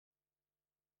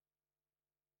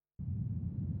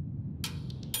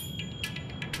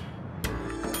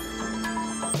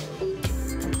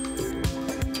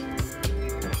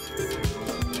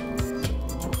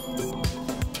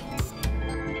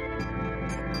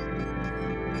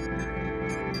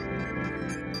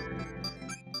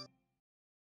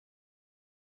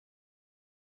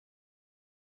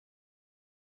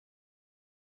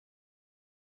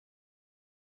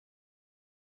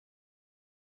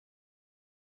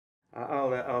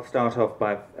I'll start off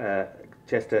by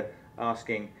Chester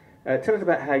asking, tell us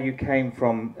about how you came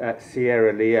from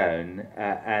Sierra Leone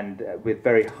and with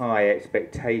very high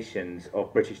expectations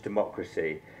of British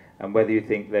democracy, and whether you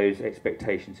think those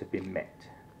expectations have been met.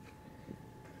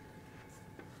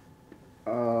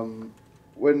 Um,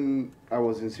 when I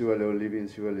was in Sierra Leone, living in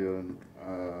Sierra Leone,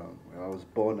 I was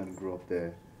born and grew up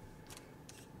there.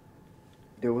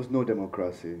 There was no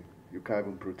democracy. You can't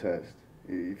even protest.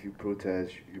 If you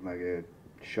protest, you might get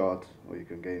shot or you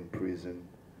can get in prison.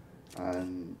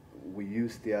 And we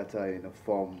use theater in a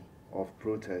form of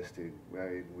protesting,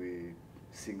 where we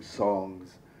sing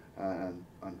songs and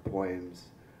poems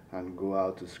and go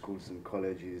out to schools and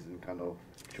colleges and kind of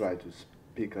try to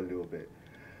speak a little bit.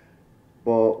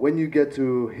 But when you get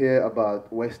to hear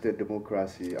about Western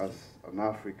democracy as an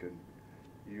African,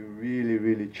 you really,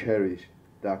 really cherish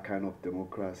that kind of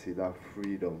democracy, that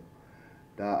freedom,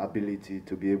 that ability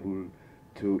to be able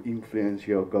to influence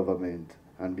your government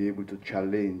and be able to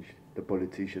challenge the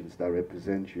politicians that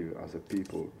represent you as a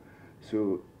people.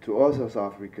 So to us as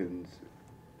Africans,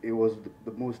 it was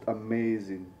the most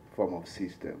amazing form of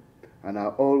system. And I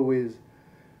always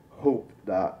hoped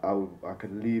that I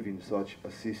could live in such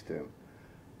a system.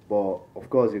 But of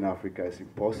course, in Africa, it's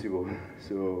impossible.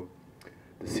 So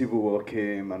the civil war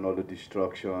came and all the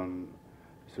destruction.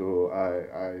 So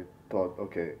I thought,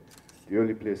 okay, the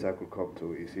only place I could come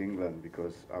to is England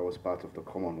because I was part of the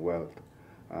Commonwealth,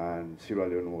 and Sierra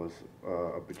Leone was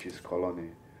a British colony,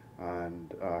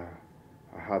 and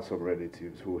I had some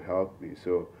relatives who helped me.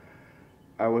 So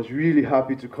I was really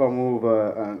happy to come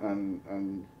over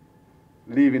and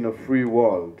live in a free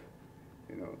world,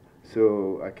 you know.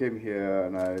 So I came here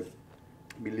and I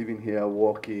been living here,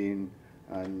 working,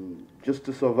 and just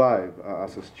to survive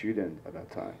as a student at that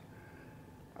time.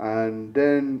 And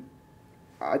then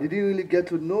I didn't really get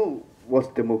to know what's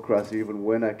democracy even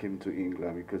when I came to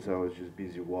England because I was just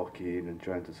busy working and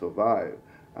trying to survive.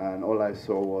 And all I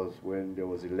saw was when there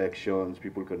was elections,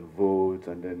 people can vote,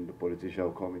 and then the politician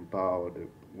will come in power, the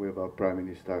whoever prime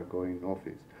minister go in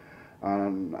office.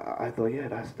 And I thought, yeah,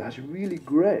 that's really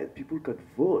great. People could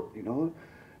vote, you know.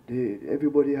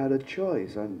 Everybody had a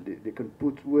choice, and they can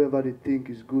put whoever they think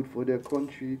is good for their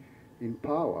country in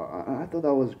power. And I thought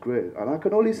that was great. And I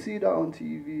can only see that on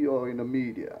TV or in the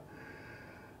media.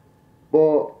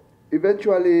 But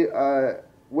eventually,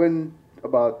 when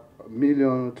about 1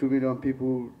 million or 2 million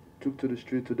people took to the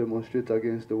street to demonstrate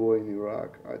against the war in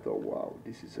Iraq, I thought, wow,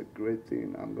 this is a great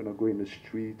thing. I'm going to go in the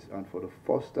street, and for the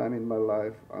first time in my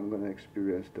life, I'm going to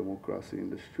experience democracy in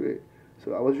the street.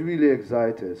 So I was really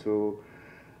excited. So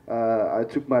I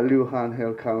took my little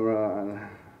handheld camera and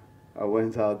I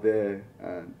went out there,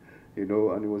 and you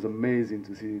know, and it was amazing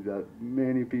to see that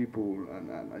many people,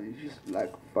 and it's just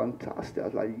like fantastic. I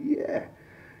was like, yeah,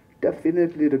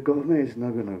 definitely the government is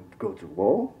not gonna go to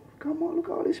war. Come on, look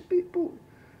at all these people,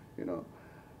 you know.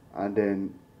 And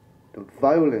then the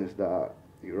violence that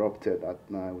erupted that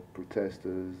night with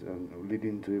protesters and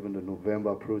leading to even the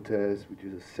November protest, which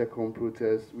is the second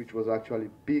protest, which was actually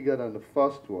bigger than the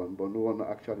first one, but no one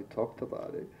actually talked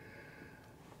about it.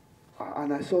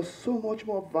 And I saw so much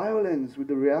more violence with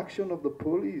the reaction of the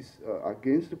police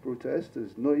against the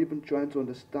protesters, not even trying to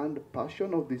understand the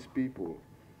passion of these people,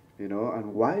 you know,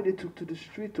 and why they took to the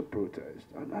street to protest.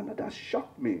 And that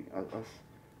shocked me as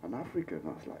an African. I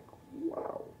was like,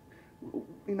 wow.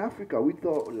 In Africa, we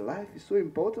thought life is so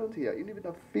important here. Even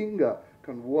a finger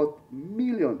can worth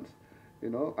millions,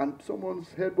 you know, and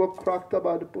someone's head got cracked up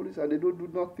by the police and they don't do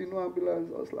nothing, no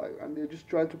ambulance. I was like, and they're just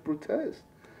trying to protest.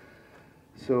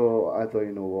 So I thought,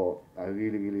 you know what, I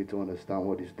really, really don't understand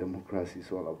what this democracy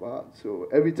is all about. So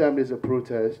every time there's a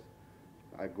protest,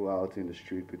 I go out in the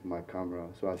street with my camera.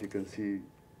 So as you can see,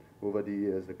 over the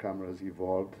years, the camera's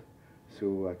evolved.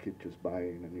 So I keep just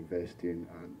buying and investing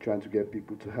and trying to get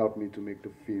people to help me to make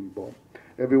the film. But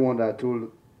everyone that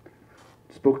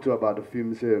spoke to about the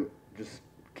film said, just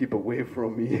keep away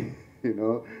from me, you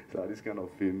know. So this kind of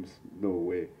films, no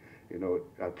way. You know,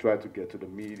 I tried to get to the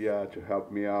media to help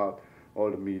me out. All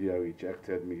the media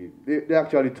rejected me. They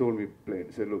actually told me plain,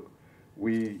 they said, look,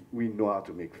 we know how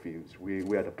to make films. We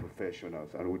are the professionals,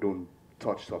 and we don't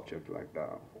touch subject like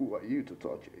that. Who are you to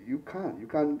touch it? You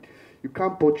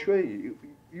can't portray it.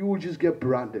 You will just get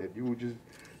branded. You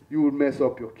will mess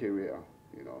up your career,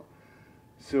 you know.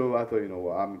 So I thought, you know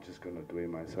what, I'm just gonna do it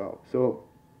myself. So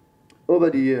over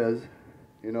the years,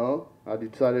 you know, I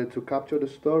decided to capture the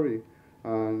story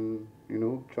and, you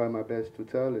know, try my best to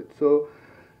tell it. So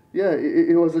yeah,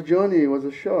 it was a journey. It was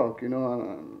a shock, you know.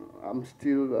 And I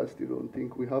still don't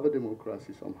think we have a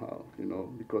democracy somehow, you know,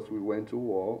 because we went to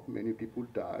war. Many people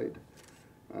died,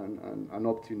 And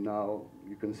up to now,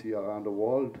 you can see around the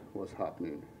world what's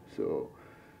happening. So,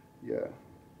 yeah.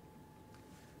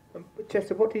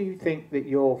 Chester, what do you think that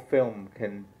your film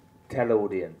can tell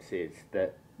audiences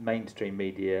that mainstream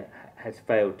media has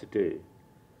failed to do?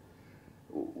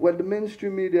 Well, the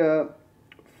mainstream media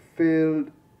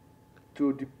failed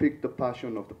to depict the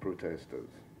passion of the protesters.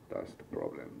 That's the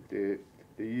problem. They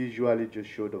usually just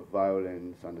show the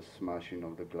violence and the smashing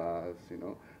of the glass, you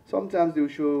know. Sometimes they'll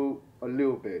show a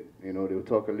little bit, you know, they'll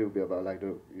talk a little bit about, like,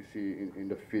 you see in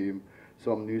the film,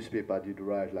 some newspaper did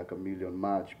write like 1 million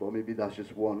march, but maybe that's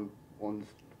just one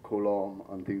column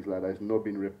and things like that. It's not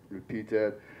been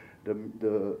repeated.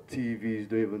 The TVs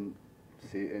don't even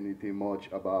say anything much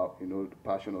about, you know, the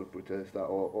passion of the protester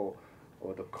or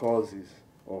the causes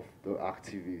of the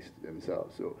activists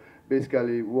themselves. So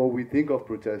basically, what we think of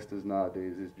protesters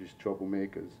nowadays is just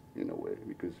troublemakers in a way,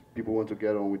 because people want to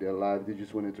get on with their life. They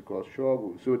just wanted to cause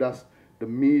trouble. So that's the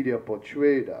media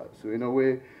portray that. So in a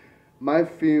way, my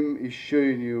film is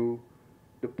showing you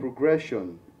the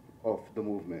progression of the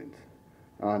movement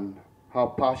and how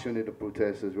passionate the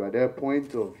protesters were, their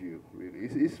point of view, really.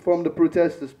 It's from the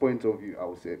protesters' point of view, I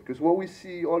would say. Because what we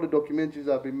see, all the documentaries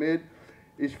that have been made,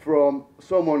 is from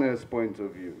someone else's point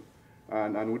of view.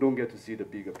 And we don't get to see the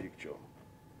bigger picture.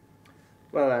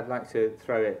 Well, I'd like to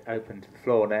throw it open to the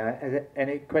floor now. Are there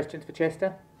any questions for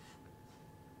Chester?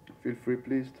 Feel free,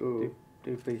 please, to...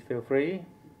 Do please feel free.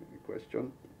 Any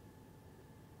question?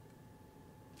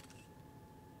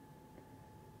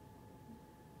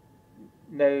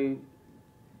 No,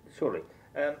 surely.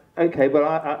 Okay, well,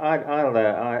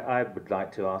 I would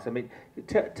like to ask. I mean,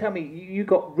 tell me, you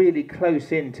got really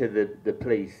close into the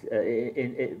police,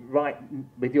 right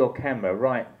with your camera,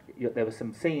 right? There were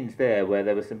some scenes there where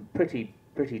there were some pretty.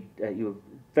 You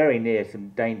were very near some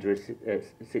dangerous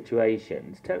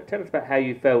situations. Tell us about how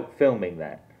you felt filming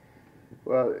that.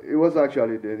 Well, it was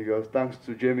actually dangerous. Thanks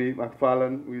to Jamie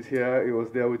McFarlane, who is here. He was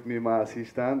there with me, my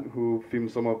assistant, who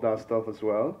filmed some of that stuff as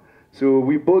well. So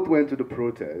we both went to the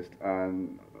protest,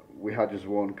 and we had just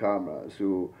one camera.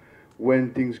 So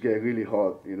when things get really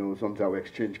hot, you know, sometimes we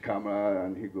exchange camera,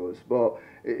 and he goes. But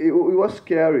it was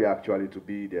scary, actually, to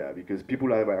be there, because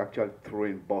people are actually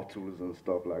throwing bottles and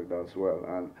stuff like that as well.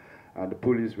 And the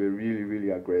police were really,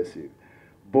 really aggressive.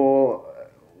 But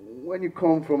when you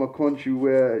come from a country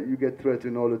where you get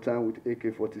threatened all the time with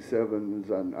AK-47s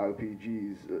and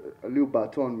RPGs, a little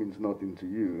baton means nothing to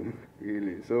you,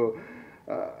 really. So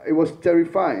it was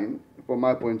terrifying from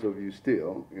my point of view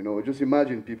still. You know, just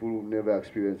imagine people who've never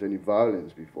experienced any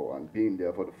violence before and being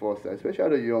there for the first time,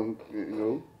 especially the young, you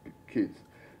know, kids.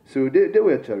 So they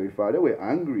were terrified. They were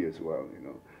angry as well, you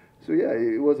know. So yeah,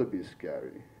 it was a bit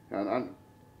scary. And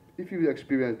if you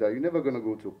experience that, you're never going to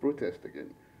go to a protest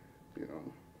again, you know.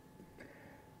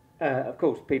 Of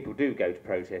course, people do go to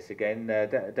protests again,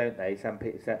 don't they? Some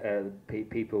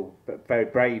people, very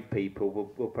brave people,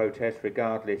 will protest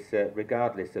regardless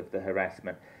of the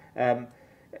harassment.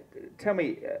 Tell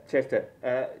me, Chester.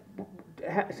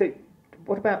 So,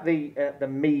 what about the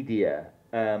media?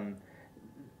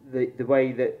 The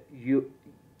way that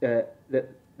that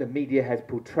the media has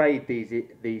portrayed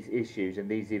these issues and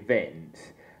these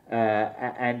events,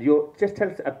 and just tell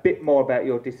us a bit more about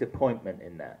your disappointment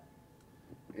in that.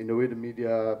 In the way the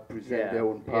media present their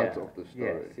own part of the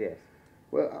story. Yes.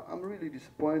 Well, I'm really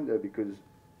disappointed because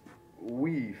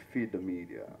we feed the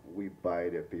media, we buy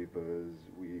their papers,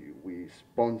 we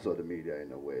sponsor the media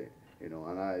in a way, you know.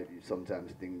 And I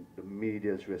sometimes think the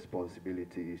media's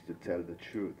responsibility is to tell the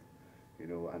truth, you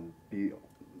know, and be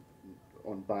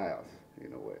unbiased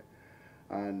in a way.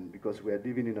 And because we are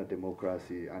living in a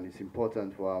democracy, and it's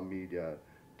important for our media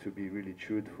to be really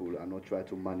truthful and not try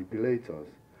to manipulate us.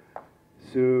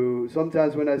 So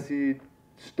sometimes when I see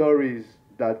stories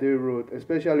that they wrote,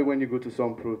 especially when you go to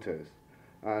some protests,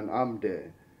 and I'm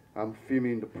there, I'm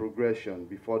filming the progression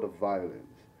before the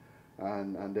violence,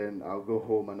 and then I'll go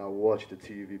home and I'll watch the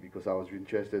TV because I was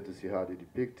interested to see how they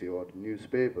depict it, or the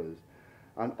newspapers,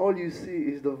 and all you see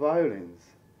is the violence,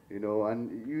 you know,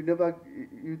 and you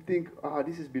think,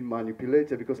 this has been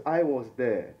manipulated because I was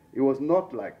there. It was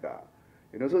not like that.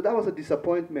 You know, so that was a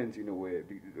disappointment in a way,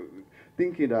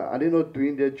 thinking that, are they not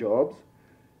doing their jobs?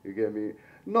 You get me?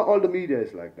 Not all the media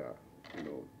is like that, you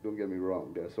know, don't get me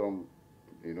wrong. There are some,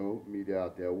 you know, media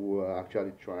out there who are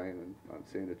actually trying and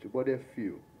saying the truth, but they're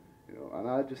few, you know. And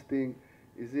I just think,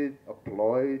 is it a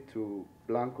ploy to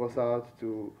blank us out,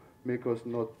 to make us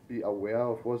not be aware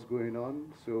of what's going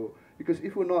on? So, because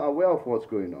if we're not aware of what's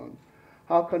going on,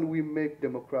 how can we make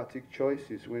democratic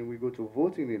choices when we go to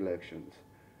voting elections?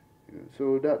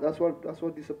 So that's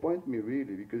what disappoints me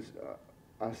really, because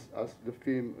as the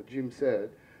film Jim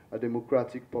said, a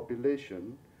democratic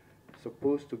population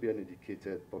supposed to be an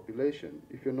educated population.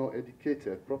 If you're not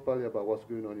educated properly about what's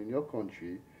going on in your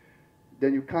country,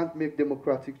 then you can't make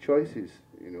democratic choices,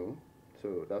 you know.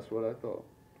 So that's what I thought.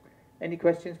 Any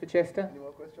questions for Chester? Any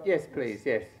more questions? Yes, please,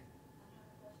 yes. You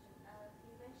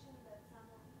mentioned that some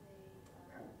of the music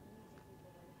people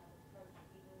that have approached in order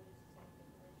to take the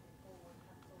documentary forward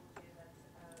have told you that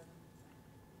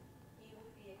it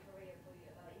would be a career for you,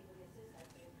 it would be a suicide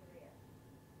for your career.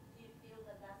 Do you feel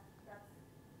that that's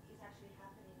is actually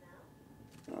happening now?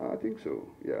 I think so,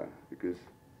 yeah, because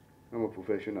I'm a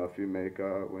professional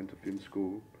filmmaker, went to film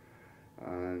school,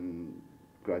 and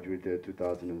graduated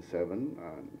 2007.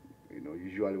 And you know,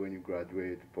 usually when you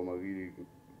graduate from a really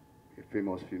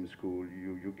famous film school,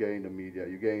 you get in the media,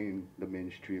 you get in the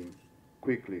mainstream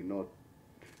quickly.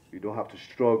 You don't have to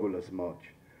struggle as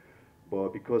much.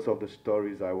 But because of the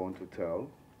stories I want to tell,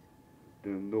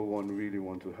 no one really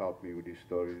want to help me with these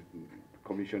stories.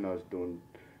 Commissioners don't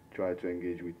try to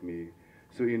engage with me.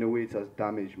 So in a way, it has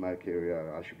damaged my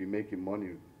career. I should be making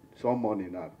money, some money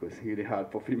now, because it's really hard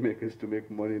for filmmakers to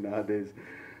make money nowadays.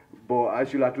 But I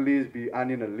should at least be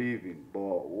earning a living.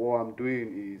 But what I'm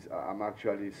doing is I'm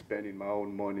actually spending my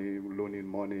own money, loaning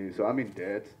money. So I'm in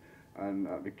debt, and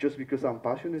just because I'm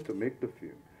passionate to make the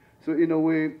film. So in a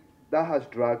way, that has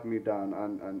dragged me down,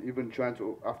 and even trying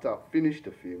to, after I finish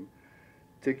the film,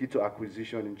 take it to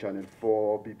acquisition in Channel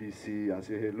 4, BBC, and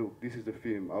say, hey, look, this is the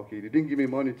film. Okay, they didn't give me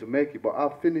money to make it, but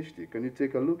I've finished it. Can you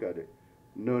take a look at it?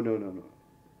 No. And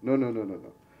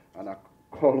I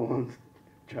call once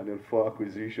Channel 4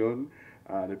 acquisition,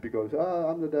 and they pick up and say,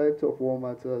 I'm the director of War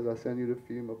Matters. I sent you the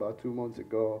film about 2 months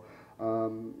ago.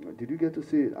 Did you get to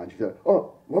see it? And she said,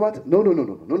 oh, War Matters? No,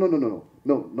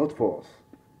 not for us.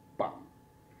 Bam.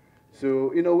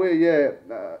 So in a way, yeah,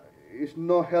 it's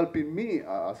not helping me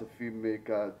as a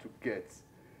filmmaker to get,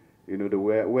 you know,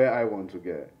 where I want to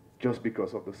get, just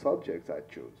because of the subjects I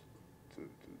chose to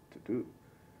do.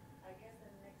 I guess the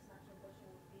next natural question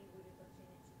would be, will you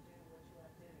continue to do what you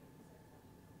are doing?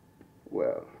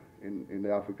 Well, in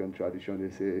the African tradition, they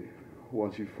say,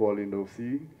 once you fall in the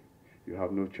sea, you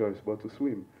have no choice but to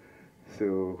swim.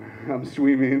 So I'm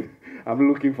swimming,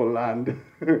 I'm looking for land.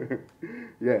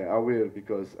 Yeah, I will,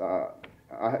 because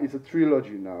it's a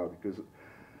trilogy now, because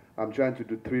I'm trying to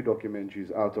do 3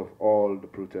 documentaries out of all the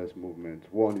protest movements.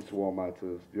 One is War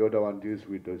Matters, the other one deals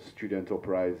with the student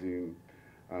uprising,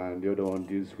 and the other one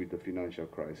deals with the financial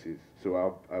crisis.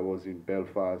 So I was in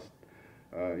Belfast,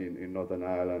 in Northern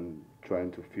Ireland,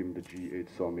 trying to film the G8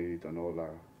 summit and all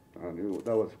that. And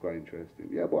that was quite interesting.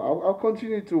 Yeah, but I'll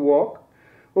continue to work.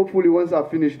 Hopefully, once I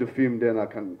finish the film, then I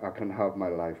can have my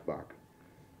life back.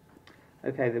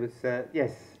 Okay, there was,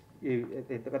 yes, you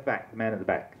at the back, the man at the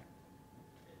back.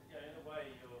 Yeah, in a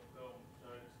way, your film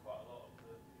shows quite a lot of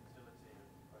the utility of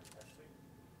protesting,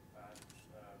 and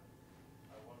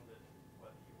I wondered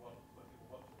whether when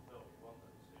people watch the film, you want them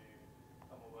to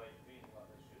come away feeling like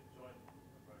they should join the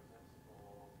protest,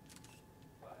 or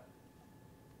like,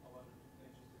 I wondered,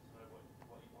 interested to know what you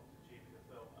want to achieve in the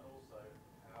film, and also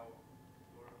how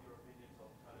your opinions on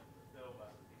kind of the film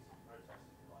as a piece of protest,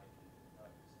 if you like.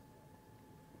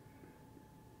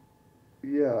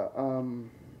 Yeah,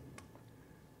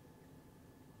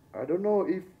 I don't know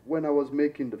if when I was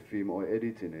making the film or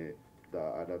editing it,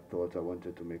 that I'd have thought I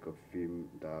wanted to make a film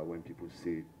that when people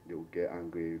see it, they will get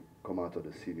angry, come out of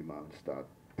the cinema and start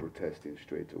protesting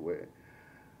straight away.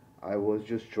 I was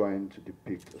just trying to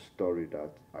depict a story that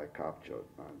I captured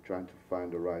and trying to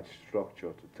find the right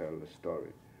structure to tell the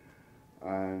story.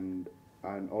 And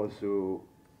also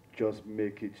just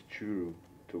make it true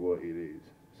to what it is.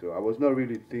 So I was not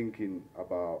really thinking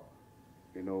about,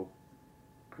 you know,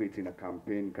 creating a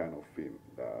campaign kind of film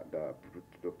that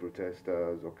the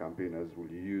protesters or campaigners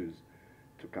will use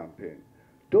to campaign.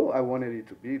 Though I wanted it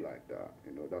to be like that,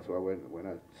 you know, that's why when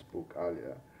I spoke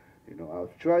earlier, you know,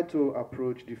 I've tried to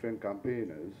approach different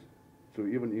campaigners to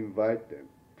even invite them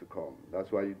to come.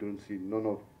 That's why you don't see none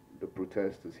of the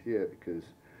protesters here,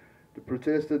 because the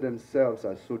protesters themselves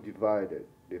are so divided.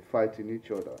 They're fighting each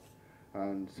other.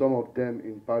 And some of them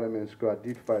in Parliament Square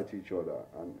did fight each other,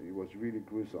 and it was really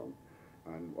gruesome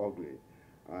and ugly.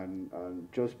 And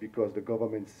just because the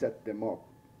government set them up,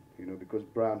 you know, because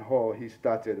Brian Haw, he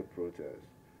started a protest.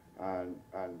 And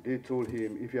they told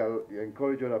him, if you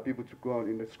encourage other people to go on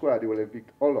in the square, they will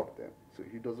evict all of them. So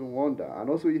he doesn't want that. And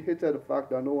also he hated the fact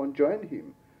that no one joined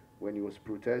him when he was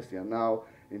protesting. And now,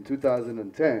 in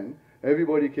 2010,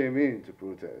 everybody came in to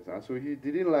protest. And so he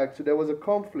didn't like, so there was a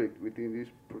conflict within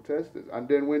these protesters. And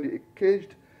then when they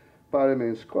caged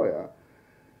Parliament Square,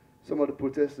 some of the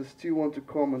protesters still want to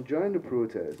come and join the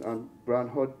protest. And Brian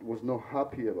Hood was not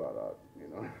happy about that, you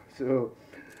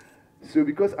So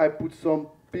because I put some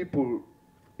people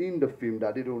in the film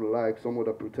that they don't like, some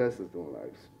other protesters don't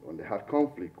like, when they had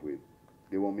conflict with,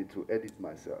 they want me to edit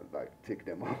myself, like take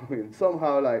them out, and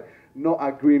somehow like not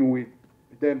agreeing with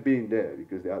them being there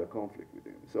because they had a conflict with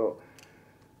them. So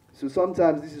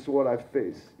sometimes this is what I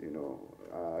face,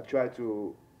 I try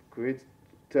to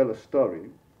tell a story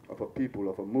of a people,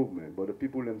 of a movement, but the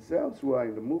people themselves who are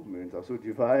in the movement are so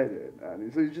divided,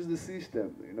 and so it's just the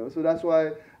system, So that's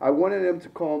why I wanted them to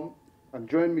come and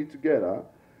join me together,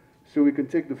 so we can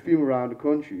take the film around the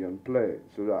country and play.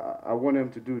 So I want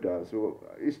them to do that. So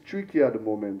it's tricky at the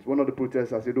moment. One of the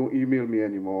protesters said, "Don't email me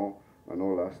anymore," and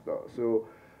all that stuff. So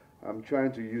I'm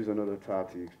trying to use another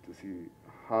tactics to see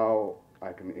how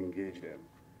I can engage them,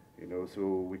 so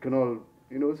we can all,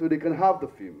 so they can have the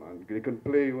film and they can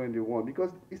play when they want,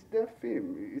 because it's their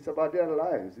film. It's about their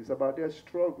lives. It's about their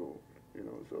struggle,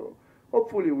 So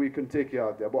hopefully we can take it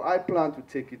out there. But I plan to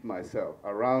take it myself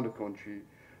around the country,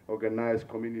 organize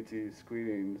community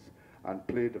screenings, and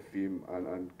play the film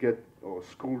and get or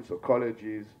schools or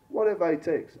colleges, whatever it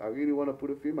takes. I really want to put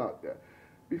a film out there.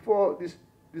 Before this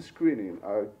screening,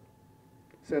 I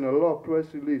sent a lot of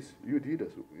press release. You did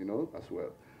as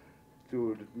well,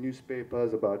 to the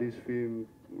newspapers about this film.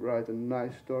 Write a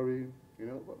nice story,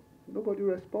 but nobody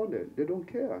responded. They don't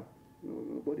care.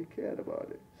 Nobody cared about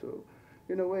it. So,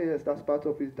 in a way, yes, that's part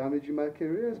of it damaging my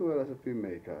career as well as a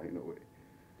filmmaker, in a way.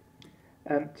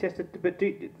 Chester, but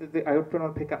I want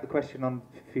to pick up the question on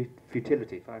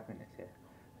futility. 5 minutes here.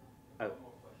 Oh,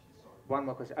 one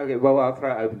more question. Okay, well, I'll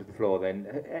throw it open to the floor then.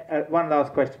 One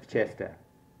last question for Chester.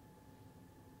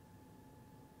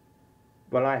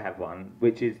 Well, I have one,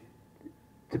 which is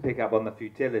to pick up on the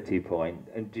futility point.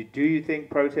 And do you think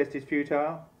protest is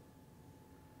futile?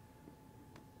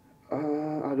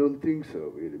 I don't think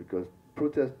so, really, because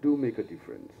protests do make a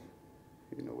difference,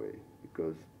 in a way,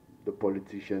 because the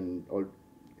politician, or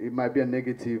it might be a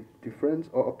negative difference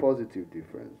or a positive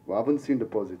difference. Well, I haven't seen the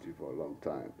positive for a long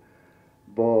time.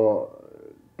 But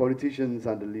politicians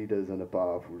and the leaders and the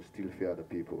powerful still fear the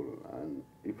people, and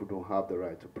if we don't have the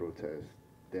right to protest,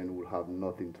 then we'll have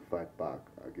nothing to fight back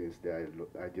against the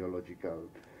ideological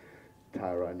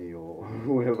tyranny or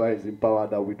whoever is in power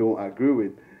that we don't agree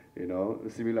with.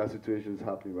 Similar situations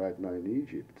happening right now in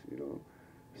Egypt.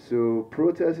 So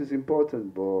protest is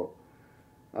important, but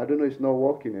I don't know, it's not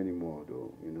working anymore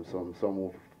though. Some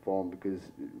form, because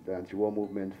the anti-war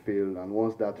movement failed, and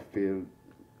once that failed,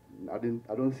 I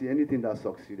don't see anything that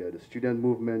succeeded. The student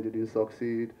movement didn't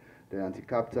succeed. The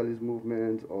anti-capitalist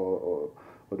movement or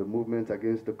the movement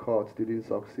against the courts didn't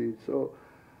succeed. So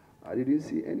I didn't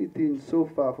see anything so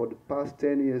far for the past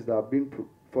 10 years that I've been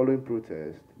following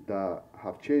protests that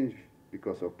have changed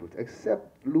because of protest.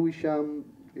 Except Lewisham,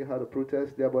 they had a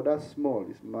protest there, but that's small,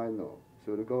 it's minor.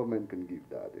 So the government can give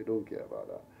that. They don't care about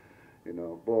that,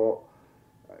 But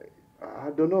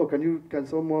I don't know. Can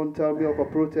someone tell me of a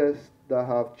protest that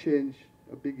have changed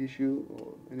a big issue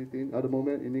or anything at the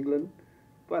moment in England?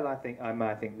 Well, I think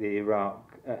the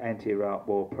anti-Iraq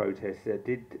war protests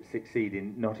did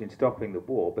succeed not in stopping the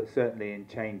war, but certainly in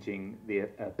changing the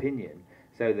opinion,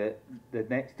 so that the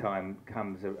next time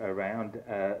comes around,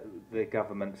 the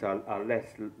governments are less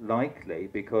likely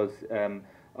because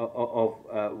of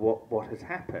what has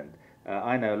happened.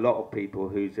 I know a lot of people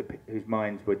whose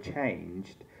minds were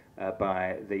changed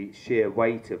by the sheer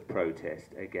weight of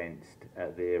protest against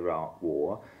the Iraq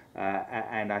war.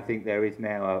 And I think there is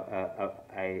now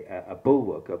a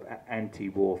bulwark of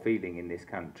anti-war feeling in this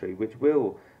country, which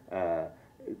will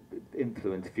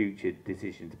influence future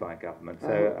decisions by government.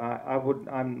 So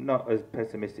I'm not as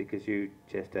pessimistic as you,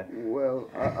 Chester. Well,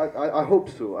 I hope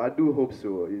so. I do hope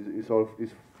so.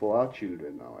 It's for our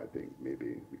children now, I think,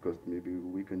 maybe, because maybe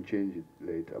we can change it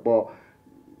later. But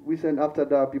we said after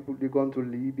that, people, they've gone to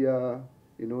Libya,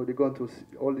 they've gone to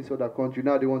all these other countries.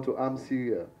 Now they want to arm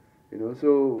Syria.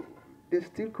 So they're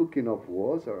still cooking up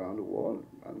wars around the world,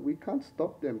 and we can't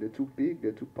stop them. They're too big,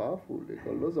 they're too powerful, they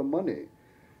got lots of money,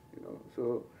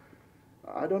 So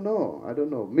I don't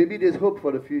know. Maybe there's hope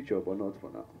for the future, but not for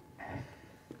now.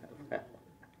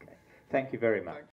 Okay. Thank you very much.